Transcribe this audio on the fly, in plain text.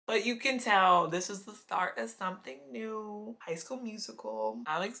But you can tell this is the start of something new. High School Musical.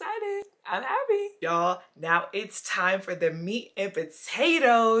 I'm excited. I'm happy. Y'all, now it's time for the meat and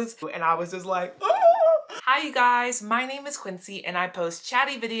potatoes. And I was just like, oh. Hi you guys, my name is Quincee and I post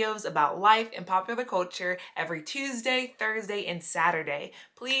chatty videos about life and popular culture every Tuesday, Thursday, and Saturday.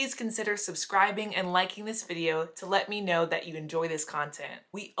 Please consider subscribing and liking this video to let me know that you enjoy this content.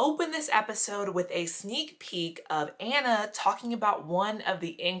 We open this episode with a sneak peek of Anna talking about one of the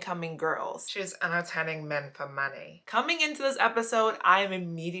incoming girls. She's entertaining men for money. Coming into this episode, I am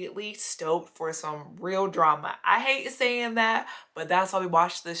immediately stoked for some real drama. I hate saying that, but that's why we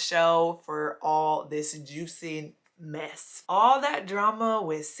watch this show, for all this juicy mess. All that drama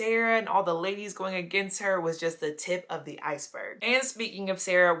with Sarah and all the ladies going against her was just the tip of the iceberg. And speaking of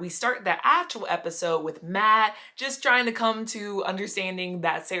Sarah, we start the actual episode with Matt just trying to come to understanding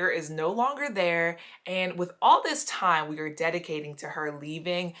that Sarah is no longer there. And with all this time we are dedicating to her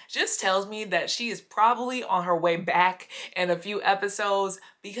leaving, just tells me that she is probably on her way back in a few episodes,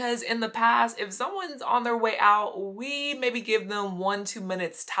 because in the past, if someone's on their way out, we maybe give them 1-2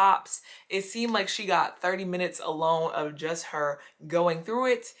 minutes tops. It seemed like she got 30 minutes alone of just her going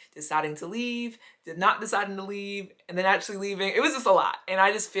through it, deciding to leave, not deciding to leave, and then actually leaving. It was just a lot. And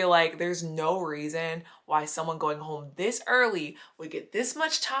I just feel like there's no reason why someone going home this early would get this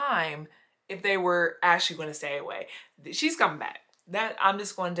much time if they were actually going to stay away. She's coming back. That I'm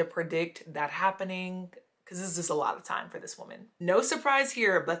just going to predict that happening, because this is just a lot of time for this woman. No surprise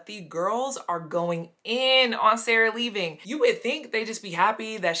here, but the girls are going in on Sarah leaving. You would think they'd just be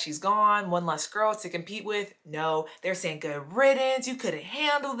happy that she's gone, one less girl to compete with. No, they're saying good riddance, you couldn't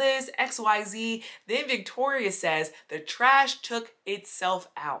handle this, XYZ. Then Victoria says the trash took itself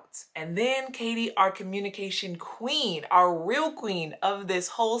out. And then Katie, our communication queen, our real queen of this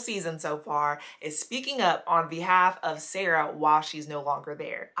whole season so far, is speaking up on behalf of Sarah while she's no longer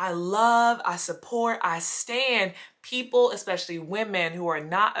there. I love, I support, I stand people, especially women, who are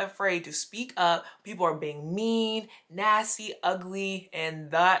not afraid to speak up. People are being mean, nasty, ugly, and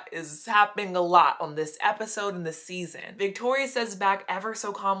that is happening a lot on this episode and this season. Victoria says back ever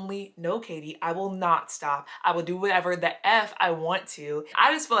so calmly, no, Katie, I will not stop. I will do whatever the F I want to.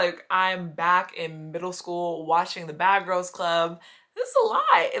 I just feel like I'm back in middle school watching the Bad Girls Club. This is a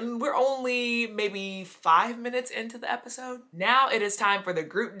lot, and we're only maybe 5 minutes into the episode. Now it is time for the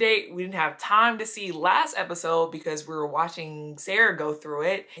group date. We didn't have time to see last episode because we were watching Sarah go through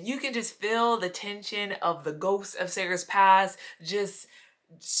it. And you can just feel the tension of the ghosts of Sarah's past just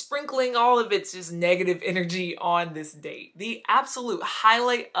sprinkling all of its just negative energy on this date. The absolute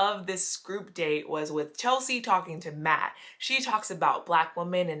highlight of this group date was with Chelsea talking to Matt. She talks about Black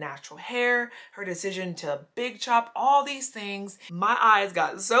women and natural hair, her decision to big chop, all these things. My eyes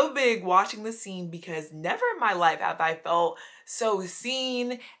got so big watching the scene because never in my life have I felt so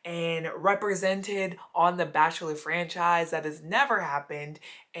seen and represented on the Bachelor franchise. That has never happened.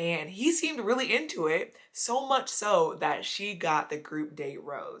 And he seemed really into it, so much so that she got the group date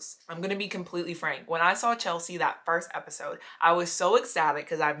rose. I'm gonna be completely frank. When I saw Chelsea that first episode, I was so ecstatic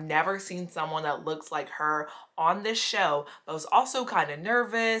because I've never seen someone that looks like her on this show, but I was also kind of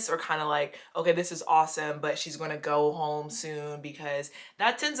nervous, or kind of like, okay, this is awesome, but she's gonna go home soon, because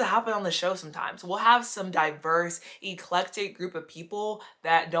that tends to happen on the show sometimes. We'll have some diverse, eclectic group of people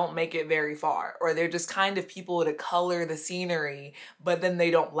that don't make it very far, or they're just kind of people to color the scenery, but then they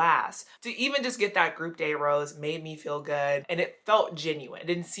don't last. To even just get that group date rose made me feel good, and it felt genuine. It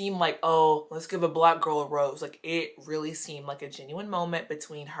didn't seem like, oh, let's give a Black girl a rose. Like, it really seemed like a genuine moment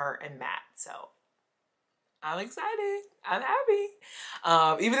between her and Matt. So I'm excited. I'm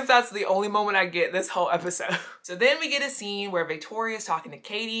happy. Even if that's the only moment I get this whole episode. So then we get a scene where Victoria is talking to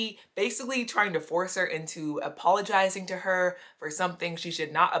Katie, basically trying to force her into apologizing to her for something she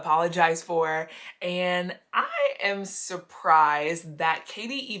should not apologize for. And I am surprised that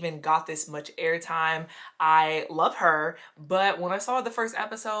Katie even got this much airtime. I love her, but when I saw the first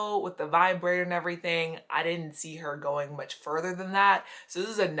episode with the vibrator and everything, I didn't see her going much further than that. So this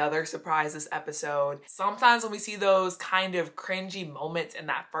is another surprise this episode. Sometimes when we see those kind of cringy moments in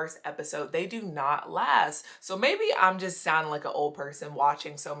that first episode, they do not last. So maybe I'm just sounding like an old person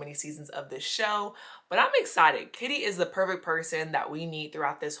watching so many seasons of this show, but I'm excited. Katie is the perfect person that we need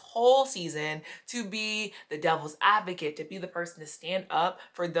throughout this whole season to be the devil's advocate, to be the person to stand up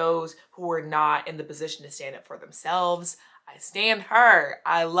for those who are not in the position to stand up for themselves. I stand her.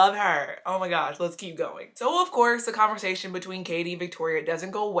 I love her. Oh my gosh, let's keep going. So of course, the conversation between Katie and Victoria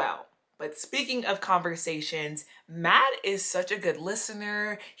doesn't go well. But speaking of conversations, Matt is such a good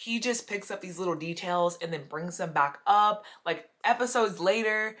listener. He just picks up these little details and then brings them back up like episodes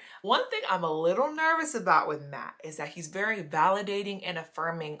later. One thing I'm a little nervous about with Matt is that he's very validating and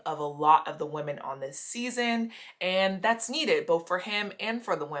affirming of a lot of the women on this season, and that's needed both for him and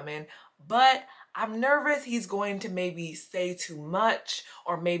for the women. But I'm nervous he's going to maybe say too much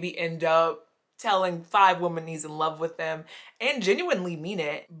or maybe end up telling 5 women he's in love with them and genuinely mean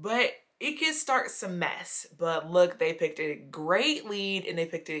it, but it could start some mess. But look, they picked a great lead and they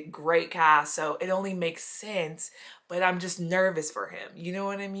picked a great cast, so it only makes sense. But I'm just nervous for him. You know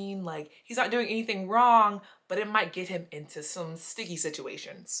what I mean? Like, he's not doing anything wrong, but it might get him into some sticky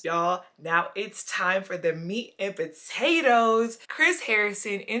situations. Y'all, now it's time for the meat and potatoes. Chris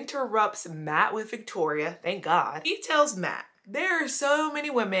Harrison interrupts Matt with Victoria, thank God. He tells Matt, there are so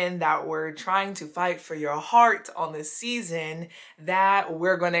many women that were trying to fight for your heart on this season that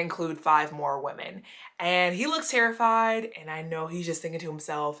we're going to include 5 more women. And he looks terrified, and I know he's just thinking to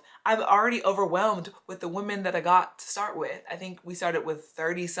himself, I'm already overwhelmed with the women that I got to start with. I think we started with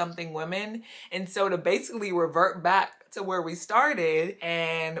 30-something women. And so to basically revert back to where we started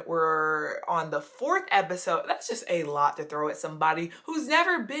and we're on the 4th episode, that's just a lot to throw at somebody who's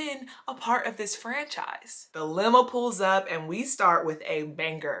never been a part of this franchise. The limo pulls up and we start with a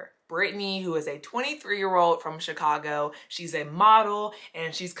banger. Brittany, who is a 23-year-old from Chicago. She's a model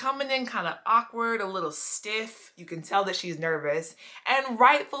and she's coming in kind of awkward, a little stiff. You can tell that she's nervous, and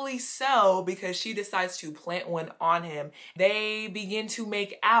rightfully so, because she decides to plant one on him. They begin to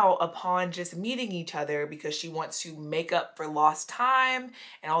make out upon just meeting each other because she wants to make up for lost time,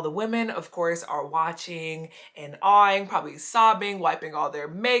 and all the women, of course, are watching and awing, probably sobbing, wiping all their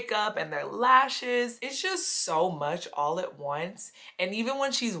makeup and their lashes. It's just so much all at once. And even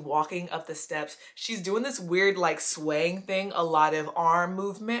when she's walking up the steps, she's doing this weird like swaying thing, a lot of arm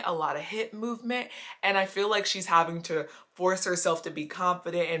movement, a lot of hip movement, and I feel like she's having to force herself to be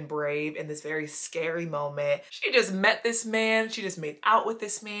confident and brave in this very scary moment. She just met this man, she just made out with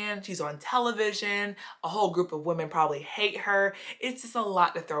this man, she's on television, a whole group of women probably hate her. It's just a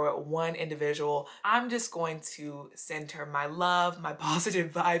lot to throw at one individual. I'm just going to send her my love, my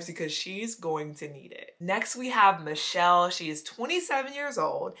positive vibes, because she's going to need it. Next we have Michelle. She is 27 years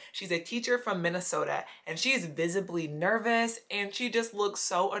old. She's a teacher from Minnesota, and she is visibly nervous and she just looks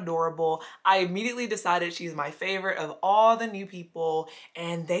so adorable. I immediately decided she's my favorite of all the new people,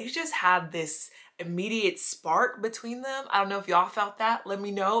 and they just had this immediate spark between them. I don't know if y'all felt that. Let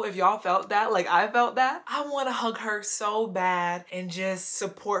me know if y'all felt that like I felt that. I want to hug her so bad and just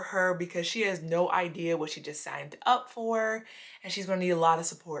support her because she has no idea what she just signed up for, and she's gonna need a lot of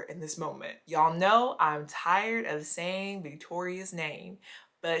support in this moment. Y'all know I'm tired of saying Victoria's name,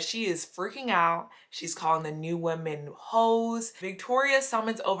 but she is freaking out. She's calling the new women hoes. Victoria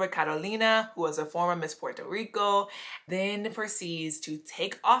summons over Carolina, who was a former Miss Puerto Rico, then proceeds to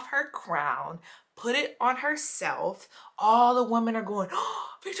take off her crown, put it on herself. All the women are going, oh,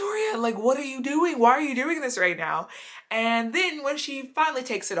 Victoria, like, what are you doing? Why are you doing this right now? And then when she finally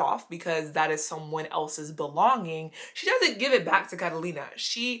takes it off, because that is someone else's belonging, she doesn't give it back to Catalina.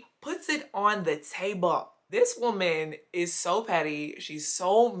 She puts it on the table. This woman is so petty, she's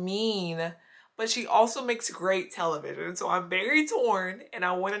so mean, but she also makes great television. So I'm very torn and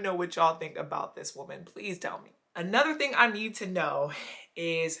I want to know what y'all think about this woman. Please tell me. Another thing I need to know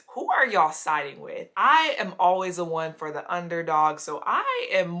is, who are y'all siding with? I am always the one for the underdog, so I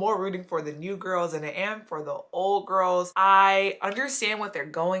am more rooting for the new girls than I am for the old girls. I understand what they're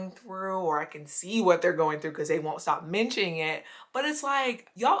going through, or I can see what they're going through because they won't stop mentioning it, but it's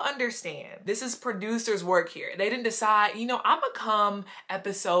like, y'all understand, this is producers' work here. They didn't decide, you know, I'm gonna come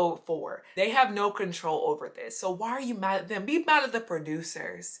episode 4. They have no control over this, so why are you mad at them? Be mad at the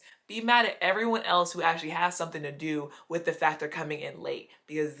producers. Be mad at everyone else who actually has something to do with the fact they're coming in late,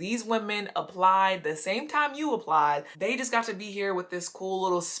 because these women applied the same time you applied. They just got to be here with this cool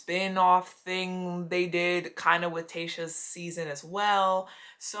little spin-off thing they did kind of with Tayshia's season as well.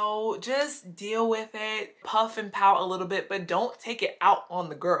 So just deal with it, puff and pout a little bit, but don't take it out on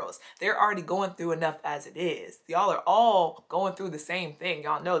the girls. They're already going through enough as it is. Y'all are all going through the same thing.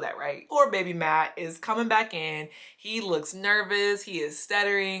 Y'all know that, right? Poor baby Matt is coming back in. He looks nervous. He is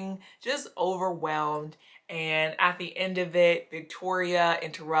stuttering, just overwhelmed. And at the end of it, Victoria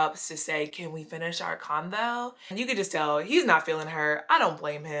interrupts to say, can we finish our convo? And you could just tell he's not feeling her. I don't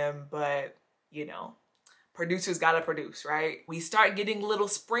blame him, but you know, producers gotta produce, right? We start getting little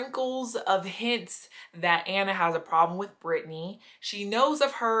sprinkles of hints that Anna has a problem with Brittany. She knows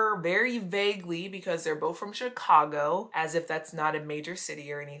of her very vaguely because they're both from Chicago, as if that's not a major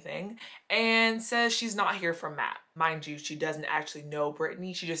city or anything, and says she's not here for Matt. Mind you, she doesn't actually know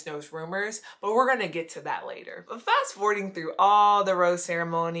Brittany, she just knows rumors, but we're gonna get to that later. But fast forwarding through all the rose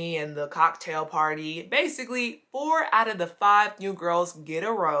ceremony and the cocktail party, basically 4 out of the 5 new girls get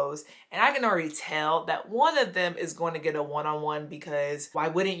a rose, and I can already tell that one of them is going to get a one-on-one, because why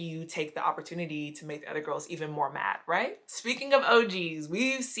wouldn't you take the opportunity to make the other girls even more mad, right? Speaking of OGs,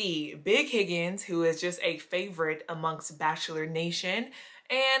 we see Big Higgins, who is just a favorite amongst Bachelor Nation,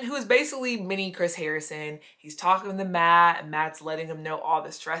 and who is basically mini Chris Harrison. He's talking to Matt, and Matt's letting him know all the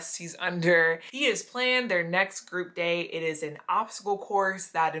stress he's under. He has planned their next group day. It is an obstacle course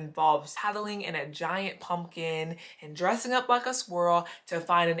that involves paddling in a giant pumpkin and dressing up like a squirrel to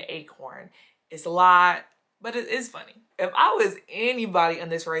find an acorn. It's a lot, but it is funny. If I was anybody in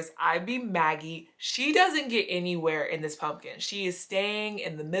this race, I'd be Maggie. She doesn't get anywhere in this pumpkin. She is staying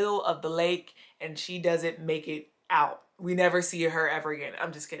in the middle of the lake, and she doesn't make it out. We never see her ever again.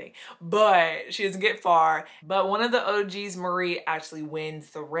 I'm just kidding. But she doesn't get far. But one of the OGs, Marie, actually wins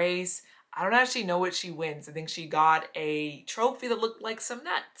the race. I don't actually know what she wins. I think she got a trophy that looked like some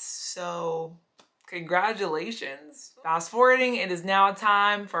nuts. So congratulations. Fast forwarding, it is now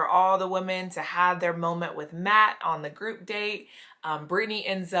time for all the women to have their moment with Matt on the group date. Brittany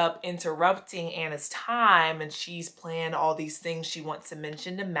ends up interrupting Anna's time, and she's planned all these things she wants to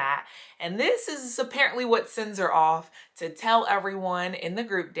mention to Matt. And this is apparently what sends her off to tell everyone in the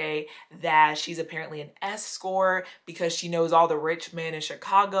group date that she's apparently an escort because she knows all the rich men in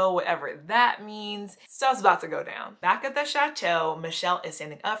Chicago, whatever that means. Stuff's about to go down. Back at the chateau, Michelle is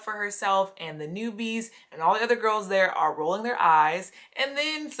standing up for herself, and the newbies and all the other girls there are rolling their eyes. And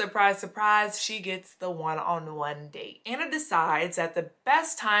then, surprise, surprise, she gets the one-on-one date. Anna decides that the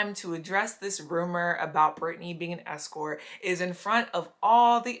best time to address this rumor about Brittany being an escort is in front of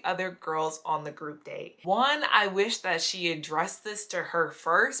all the other girls on the group date. One, I wish that she addressed this to her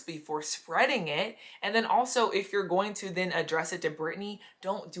first before spreading it. And then also, if you're going to then address it to Brittany,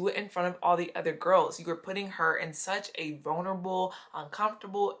 don't do it in front of all the other girls. You are putting her in such a vulnerable,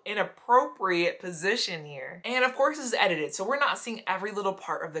 uncomfortable, inappropriate position here. And of course, this is edited, so we're not seeing every little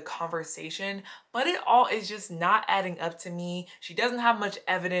part of the conversation, but it all is just not adding up to me. She doesn't have much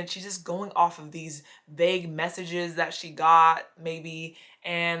evidence. She's just going off of these vague messages that she got, maybe,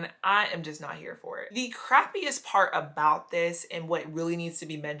 and I am just not here for it. The crappiest part about this, and what really needs to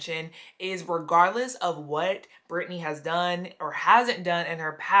be mentioned, is regardless of what Brittany has done or hasn't done in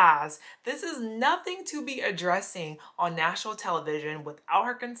her past, this is nothing to be addressing on national television without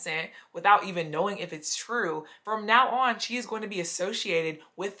her consent, without even knowing if it's true. From now on, she is going to be associated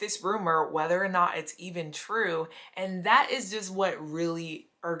with this rumor, whether or not it's even true. And that is just what really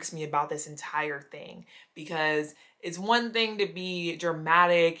irks me about this entire thing, because it's one thing to be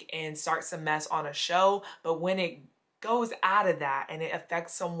dramatic and start some mess on a show, but when it goes out of that and it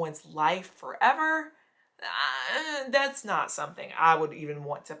affects someone's life forever, that's not something I would even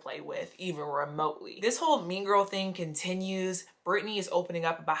want to play with, even remotely. This whole mean girl thing continues. Brittany is opening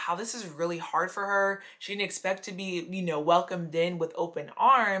up about how this is really hard for her. She didn't expect to be, welcomed in with open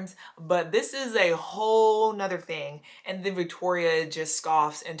arms, but this is a whole nother thing. And then Victoria just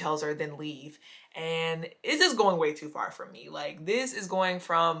scoffs and tells her then leave. And it's just going way too far for me. Like, this is going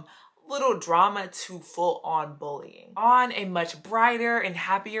from little drama to full-on bullying. On a much brighter and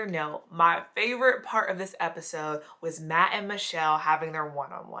happier note, my favorite part of this episode was Matt and Michelle having their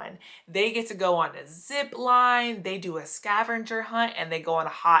one-on-one. They get to go on a zip line, they do a scavenger hunt, and they go on a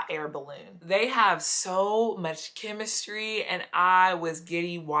hot air balloon. They have so much chemistry, and I was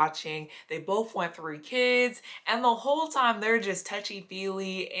giddy watching. They both want 3 kids, and the whole time they're just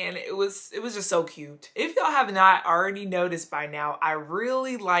touchy-feely, and it was just so cute. If y'all have not already noticed by now, I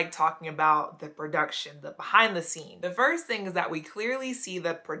really like talking about the production, the behind the scenes. The first thing is that we clearly see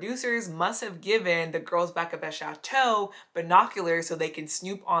the producers must have given the girls back at the chateau binoculars so they can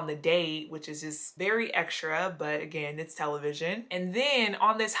snoop on the date, which is just very extra, but again, it's television. And then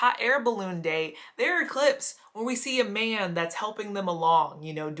on this hot air balloon date, there are clips where we see a man that's helping them along,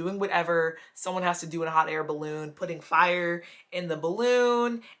 doing whatever someone has to do in a hot air balloon, putting fire in the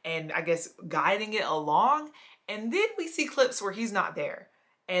balloon and I guess guiding it along. And then we see clips where he's not there.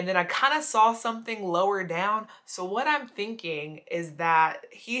 And then I kind of saw something lower down. So what I'm thinking is that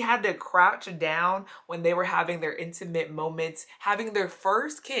he had to crouch down when they were having their intimate moments, having their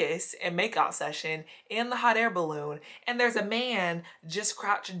first kiss and makeout session in the hot air balloon. And there's a man just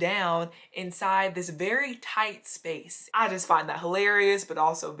crouched down inside this very tight space. I just find that hilarious, but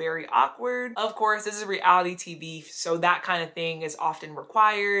also very awkward. Of course, this is reality TV, so that kind of thing is often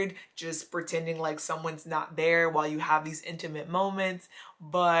required, just pretending like someone's not there while you have these intimate moments.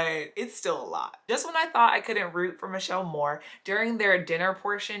 but it's still a lot. Just when I thought I couldn't root for Michelle more, during their dinner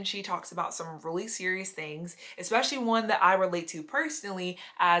portion, she talks about some really serious things, especially one that I relate to personally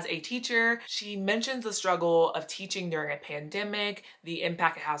as a teacher. She mentions the struggle of teaching during a pandemic, the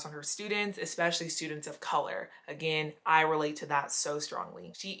impact it has on her students, especially students of color. Again, I relate to that so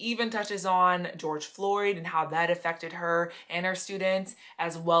strongly. She even touches on George Floyd and how that affected her and her students,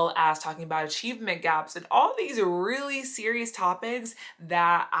 as well as talking about achievement gaps and all these really serious topics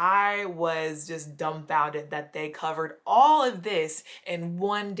that I was just dumbfounded that they covered all of this in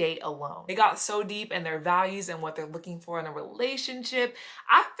one date alone. They got so deep in their values and what they're looking for in a relationship.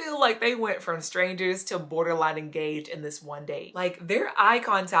 I feel like they went from strangers to borderline engaged in this one date. Like, their eye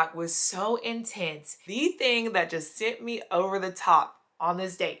contact was so intense. The thing that just sent me over the top on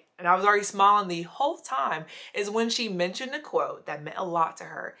this date, and I was already smiling the whole time, is when she mentioned a quote that meant a lot to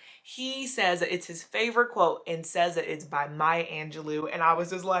her. He says that it's his favorite quote and says that it's by Maya Angelou, and I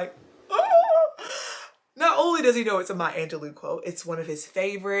was just like, oh. Not only does he know it's a Maya Angelou quote, it's one of his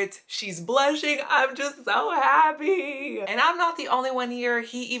favorites. She's blushing. I'm just so happy. And I'm not the only one here.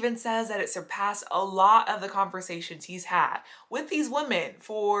 He even says that it surpassed a lot of the conversations he's had with these women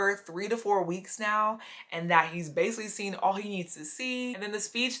for 3 to 4 weeks now, and that he's basically seen all he needs to see. And then the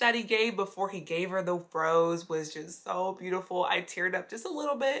speech that he gave before he gave her the rose was just so beautiful. I teared up just a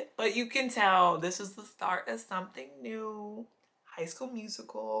little bit, but you can tell this is the start of something new. High School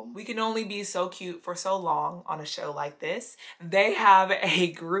Musical. We can only be so cute for so long on a show like this. They have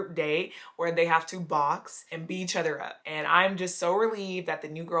a group date where they have to box and beat each other up. And I'm just so relieved that the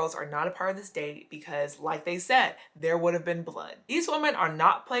new girls are not a part of this date because, like they said, there would have been blood. These women are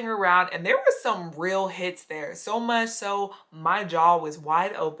not playing around, and there were some real hits there. So much so my jaw was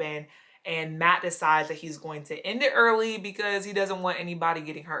wide open. And Matt decides that he's going to end it early because he doesn't want anybody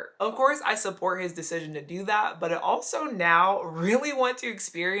getting hurt. Of course, I support his decision to do that, but I also now really want to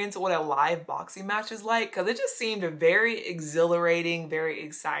experience what a live boxing match is like because it just seemed very exhilarating, very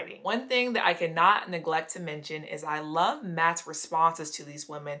exciting. One thing that I cannot neglect to mention is I love Matt's responses to these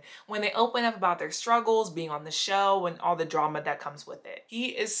women when they open up about their struggles, being on the show, and all the drama that comes with it. He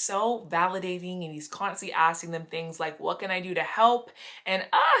is so validating and he's constantly asking them things like, what can I do to help? And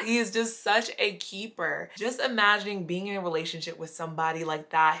he is just such a keeper. Just imagining being in a relationship with somebody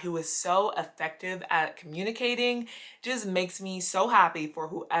like that who is so effective at communicating just makes me so happy for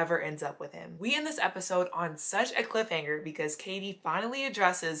whoever ends up with him. We end this episode on such a cliffhanger because Katie finally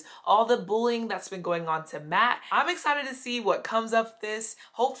addresses all the bullying that's been going on to Matt. I'm excited to see what comes of this.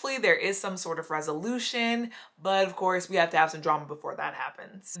 Hopefully there is some sort of resolution, but of course we have to have some drama before that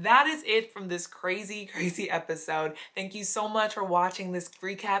happens. That is it from this crazy episode. Thank you so much for watching this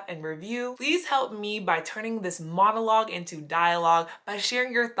recap and review. Please help me by turning this monologue into dialogue by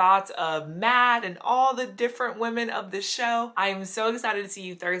sharing your thoughts of Matt and all the different women of the show. I am so excited to see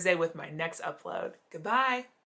you Thursday with my next upload. Goodbye.